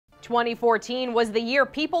2014 was the year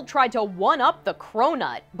people tried to one-up the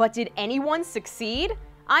Cronut, but did anyone succeed?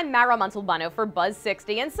 I'm Mara Montalbano for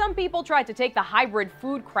Buzz60, and some people tried to take the hybrid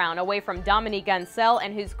food crown away from Dominique Ansel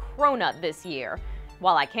and his Cronut this year.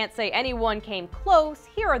 While I can't say anyone came close,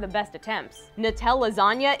 here are the best attempts. Nutella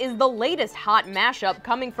lasagna is the latest hot mashup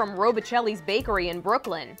coming from Robicelli's Bakery in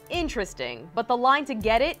Brooklyn. Interesting, but the line to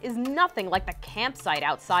get it is nothing like the campsite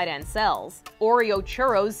outside Ansel's. Oreo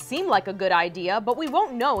churros seem like a good idea, but we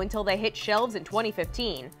won't know until they hit shelves in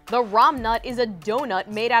 2015. The Romnut is a donut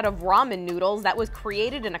made out of ramen noodles that was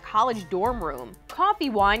created in a college dorm room. Coffee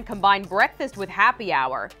wine combined breakfast with happy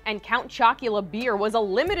hour, and Count Chocula beer was a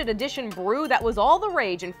limited edition brew that was all the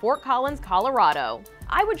rage in Fort Collins, Colorado.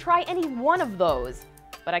 I would try any one of those,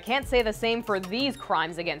 but I can't say the same for these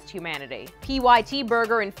crimes against humanity. PYT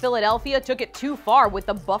Burger in Philadelphia took it too far with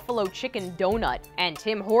the Buffalo Chicken Donut, and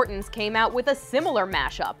Tim Hortons came out with a similar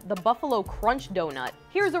mashup, the Buffalo Crunch Donut.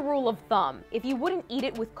 Here's a rule of thumb: if you wouldn't eat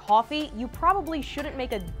it with coffee, you probably shouldn't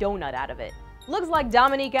make a donut out of it. Looks like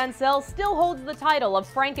Dominique Ansel still holds the title of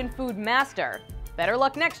Frankenfood Master. Better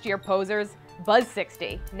luck next year, posers.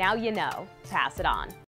 Buzz60, now you know. Pass it on.